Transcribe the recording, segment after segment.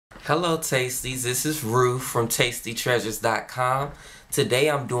Hello Tasties, this is Ruth from TasteeTreasures.com. Today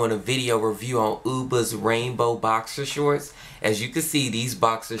I'm doing a video review on Xuba's rainbow boxer shorts. As you can see, these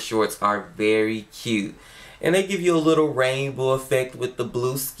boxer shorts are very cute. And they give you a little rainbow effect with the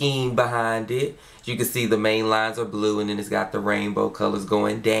blue scheme behind it. You can see the main lines are blue and then it's got the rainbow colors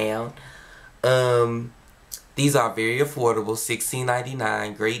going down. These are very affordable,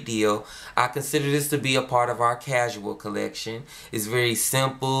 $16.99, great deal. I consider this to be a part of our casual collection. It's very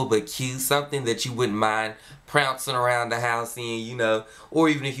simple but cute, something that you wouldn't mind prancing around the house in, you know, or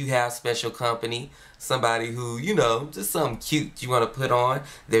even if you have special company, somebody who, you know, just something cute you want to put on.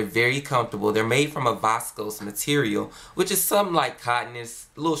 They're very comfortable. They're made from a viscose material, which is something like cotton. It's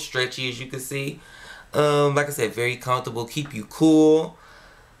a little stretchy, as you can see. Like I said, very comfortable, keep you cool.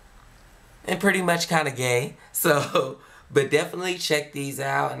 And pretty much kind of gay. So, but definitely check these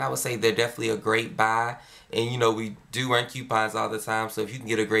out. And I would say they're definitely a great buy. And you know, we do run coupons all the time. So if you can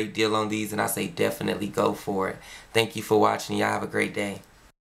get a great deal on these, then I say definitely go for it. Thank you for watching. Y'all have a great day.